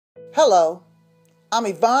Hello, I'm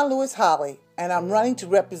Yvonne Holley, and I'm running to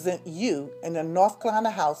represent you in the North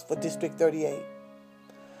Carolina House for District 38.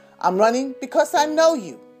 I'm running because I know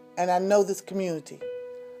you, and I know this community.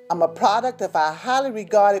 I'm a product of our highly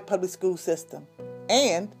regarded public school system,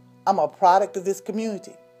 and I'm a product of this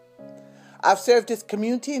community. I've served this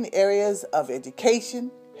community in areas of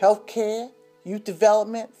education, healthcare, youth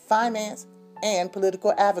development, finance, and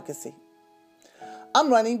political advocacy. I'm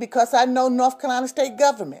running because I know North Carolina state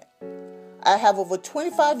government. I have over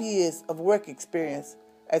 25 years of work experience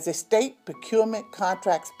as a state procurement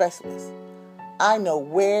contract specialist. I know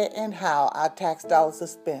where and how our tax dollars are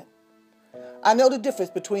spent. I know the difference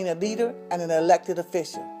between a leader and an elected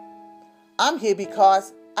official. I'm here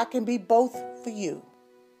because I can be both for you.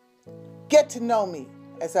 Get to know me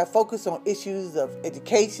as I focus on issues of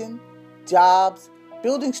education, jobs,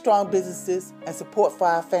 building strong businesses, and support for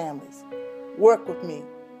our families. Work with me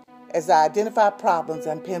as I identify problems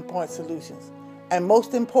and pinpoint solutions. And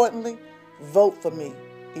most importantly, vote for me,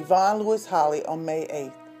 Yvonne Holley, on May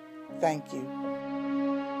 8th. Thank you.